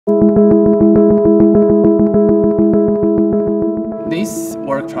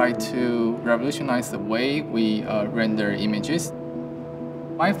try to revolutionize the way we render images.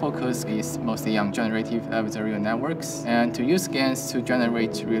 My focus is mostly on generative adversarial networks and to use GANs to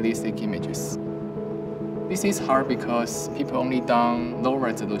generate realistic images. This is hard because people only done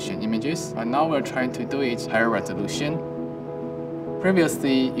low-resolution images, but now we're trying to do it higher resolution.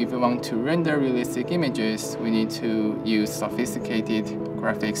 Previously, if we want to render realistic images, we need to use sophisticated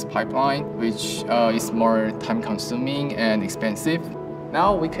graphics pipeline, which is more time-consuming and expensive.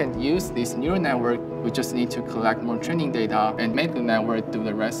 Now we can use this neural network. We just need to collect more training data and make the network do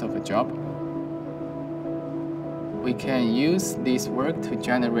the rest of the job. We can use this work to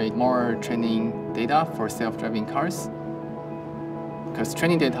generate more training data for self-driving cars, because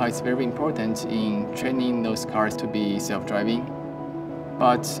training data is very important in training those cars to be self-driving.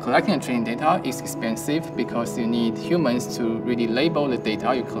 But collecting the training data is expensive because you need humans to really label the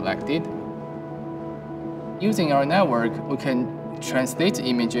data you collected. Using our network, we can translate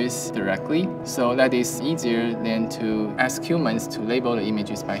images directly, so that is easier than to ask humans to label the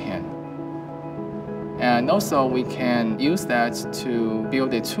images by hand. And also, we can use that to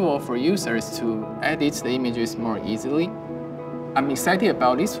build a tool for users to edit the images more easily. I'm excited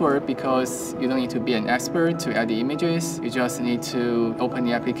about this work because you don't need to be an expert to edit images. You just need to open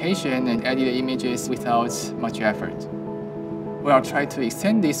the application and edit the images without much effort. We'll try to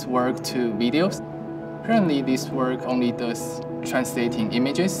extend this work to videos. Currently, this work only does translating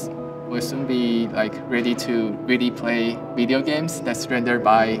images. We'll soon be ready to really play video games that's rendered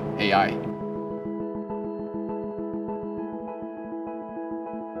by AI.